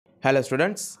Hello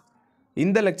students,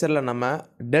 இந்த லெக்சரில் நம்ம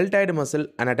டெல்டாய்டு மசில்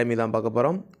anatomy தான் பார்க்க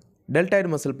போகிறோம். டெல்டாய்டு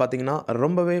மசில் பார்த்திங்கன்னா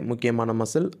ரொம்பவே முக்கியமான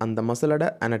மசில். அந்த மசிலோட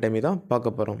anatomy தான்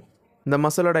பார்க்க போகிறோம். இந்த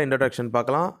மசிலோட இன்ட்ரடக்ஷன்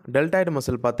பார்க்கலாம். டெல்டாய்டு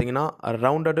மசில் பார்த்திங்கன்னா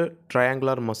ரவுண்டடு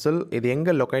ட்ரையாங்குலர் மசில். இது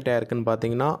எங்கே லொக்கேட் ஆகிருக்குன்னு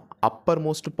பார்த்தீங்கன்னா Appar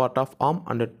most part of arm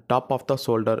and top of the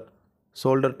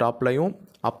shoulder டாப்லையும்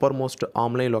Appar most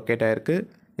ஆர்ம்லையும் locate ஆகிருக்கு.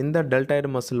 இந்த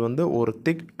டெல்டாய்டு மசில் வந்து ஒரு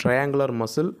திக் ட்ரையாங்குலர்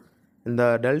மசில். இந்த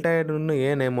டெல்டாய்டுன்னு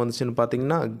ஏன் நேம் வந்துச்சுன்னு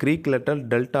பார்த்தீங்கன்னா க்ரீக் லெட்டர்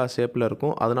டெல்டா ஷேப்பில்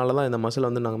இருக்கும். அதனால தான் இந்த மசில்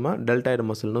வந்து நம்ம டெல்டாய்டு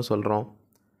மசில்னு சொல்கிறோம்.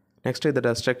 நெக்ஸ்ட்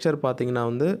இதோட ஸ்ட்ரக்சர் பார்த்தீங்கன்னா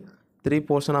வந்து 3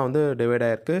 போர்ஷனாக வந்து டிவைட்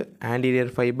ஆகிருக்கு.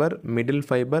 Anterior fibre, middle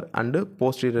fibre and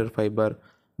posterior fibre.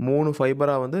 3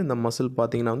 ஃபைபராக வந்து இந்த மசில்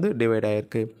பார்த்தீங்கன்னா வந்து டிவைட்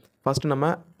ஆகிருக்கு. ஃபஸ்ட்டு நம்ம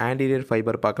ஆன்டீரியர்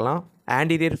ஃபைபர் பார்க்கலாம்.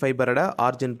 ஆன்டீரியர் ஃபைபரோட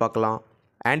ஆரிஜின் பார்க்கலாம்.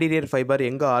 ஆன்டீரியர் ஃபைபர்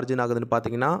எங்கே ஆரிஜின் ஆகுதுன்னு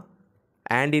பார்த்தீங்கன்னா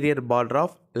anterior border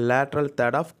of lateral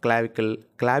third of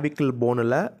clavicle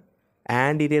போனில்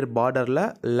anterior borderல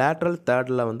lateral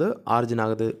thirdல வந்து ஆரிஜின்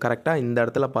ஆகுது. கரெக்டாக இந்த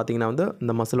இடத்துல பார்த்தீங்கன்னா வந்து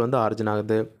இந்த மசில் வந்து ஆரிஜின்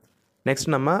ஆகுது.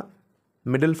 நெக்ஸ்ட் நம்ம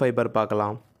மிடில் ஃபைபர்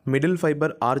பார்க்கலாம். மிடில்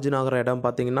ஃபைபர் ஆரிஜின் ஆகிற இடம்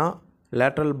பார்த்தீங்கன்னா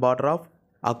lateral border of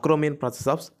acromion process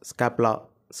of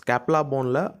scapula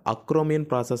போனில் acromion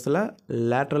ப்ராசஸில்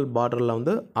lateral borderல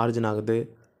வந்து ஆரிஜின் ஆகுது.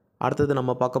 அடுத்தது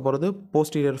நம்ம பார்க்க போகிறது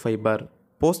posterior fibre.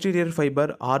 Posterior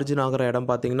fibre origin ஆகிற இடம்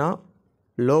பார்த்தீங்கன்னா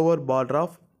lower border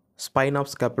of spine of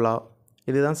scapula.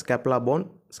 இதுதான் ஸ்கேப்புலா போன்.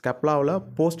 ஸ்கேப்புலாவில்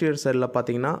போஸ்டீரியர் சைடில்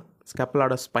பார்த்தீங்கன்னா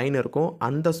ஸ்கேப்புலாவோட ஸ்பைன் இருக்கும்.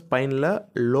 அந்த ஸ்பைனில்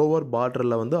லோவர்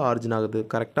பார்டரில் வந்து ஆரிஜின் ஆகுது.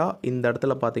 கரெக்டாக இந்த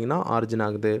இடத்துல பார்த்தீங்கன்னா ஆரிஜின்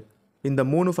ஆகுது. இந்த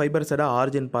 3 ஃபைபர்ஸோட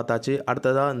ஆரிஜின் பார்த்தாச்சு.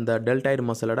 அடுத்ததாக இந்த டெல்டாய்டு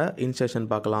மசிலோட இன்செர்ஷன்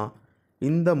பார்க்கலாம்.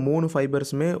 இந்த 3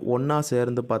 ஃபைபர்ஸுமே ஒன்றா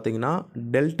சேர்ந்து பார்த்தீங்கன்னா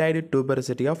டெல்டாய்டு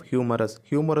டியூபரசிட்டி ஆஃப்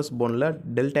ஹியூமரஸ் போனில்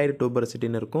டெல்டாய்டு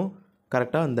டியூபரசிட்டின்னு இருக்கும்.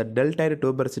 கரெக்டாக இந்த டெல்டாய்டு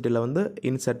டியூபரசிட்டியில் வந்து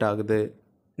இன்செர்ட் ஆகுது.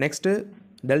 Next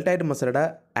deltoid மசிலோட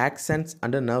actions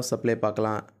and nerve supply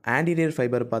பார்க்கலாம். ஆன்டீரியர்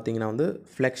ஃபைபர் பார்த்தீங்கன்னா வந்து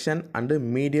flexion and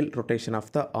medial rotation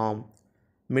of the arm.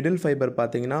 Middle fibre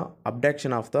பார்த்தீங்கன்னா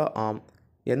அப்டக்ஷன் ஆஃப் த ஆர்ம்.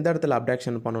 எந்த இடத்துல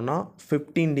அப்டக்ஷன் பண்ணோன்னா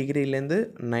 15 டிகிரிலேருந்து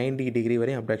 90 டிகிரி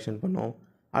வரையும் அப்டக்ஷன் பண்ணும்.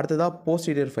 அடுத்ததாக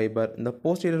போஸ்டீரியர் ஃபைபர். இந்த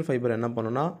போஸ்டீரியர் ஃபைபர் என்ன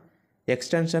பண்ணுன்னா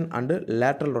extension and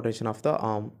lateral rotation of the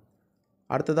arm.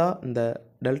 அடுத்ததாக இந்த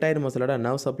டெல்டாய்டு மசிலோட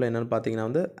நர்வ் சப்ளை என்னென்னு பார்த்தீங்கன்னா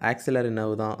வந்து ஆக்சிலரி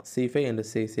நர்வ் தான், C5 அண்ட்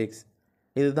C6.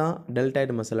 இதுதான்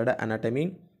deltoid மசிலோட anatomy.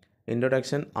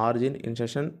 Introduction, origin,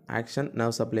 insertion, action,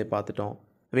 nerve supply பார்த்துட்டோம்.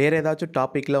 வேறு ஏதாச்சும்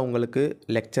டாப்பிக்கில் உங்களுக்கு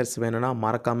லெக்சர்ஸ் வேணும்னா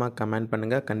மறக்காமல் கமெண்ட்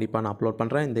பண்ணுங்கள். கண்டிப்பாக நான் அப்லோட்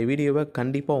பண்ணுறேன். இந்த வீடியோவை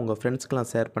கண்டிப்பாக உங்கள் ஃப்ரெண்ட்ஸ்க்கெலாம்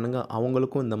ஷேர் பண்ணுங்கள்.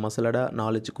 அவங்களுக்கும் இந்த மசிலோட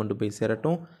நாலேஜ் கொண்டு போய்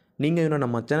சேரட்டும். நீங்கள் இன்னும்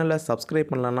நம்ம சேனலை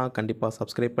சப்ஸ்கிரைப் பண்ணலன்னா கண்டிப்பாக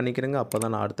சப்ஸ்கிரைப் பண்ணிக்கிறேங்க. அப்போ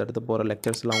தான் நான் அடுத்தடுத்து போகிற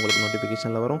லெக்சர்ஸ்லாம் உங்களுக்கு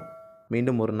நோட்டிஃபிகேஷனில் வரும்.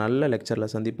 மீண்டும் ஒரு நல்ல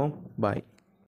லெக்சரில் சந்திப்போம். பாய்.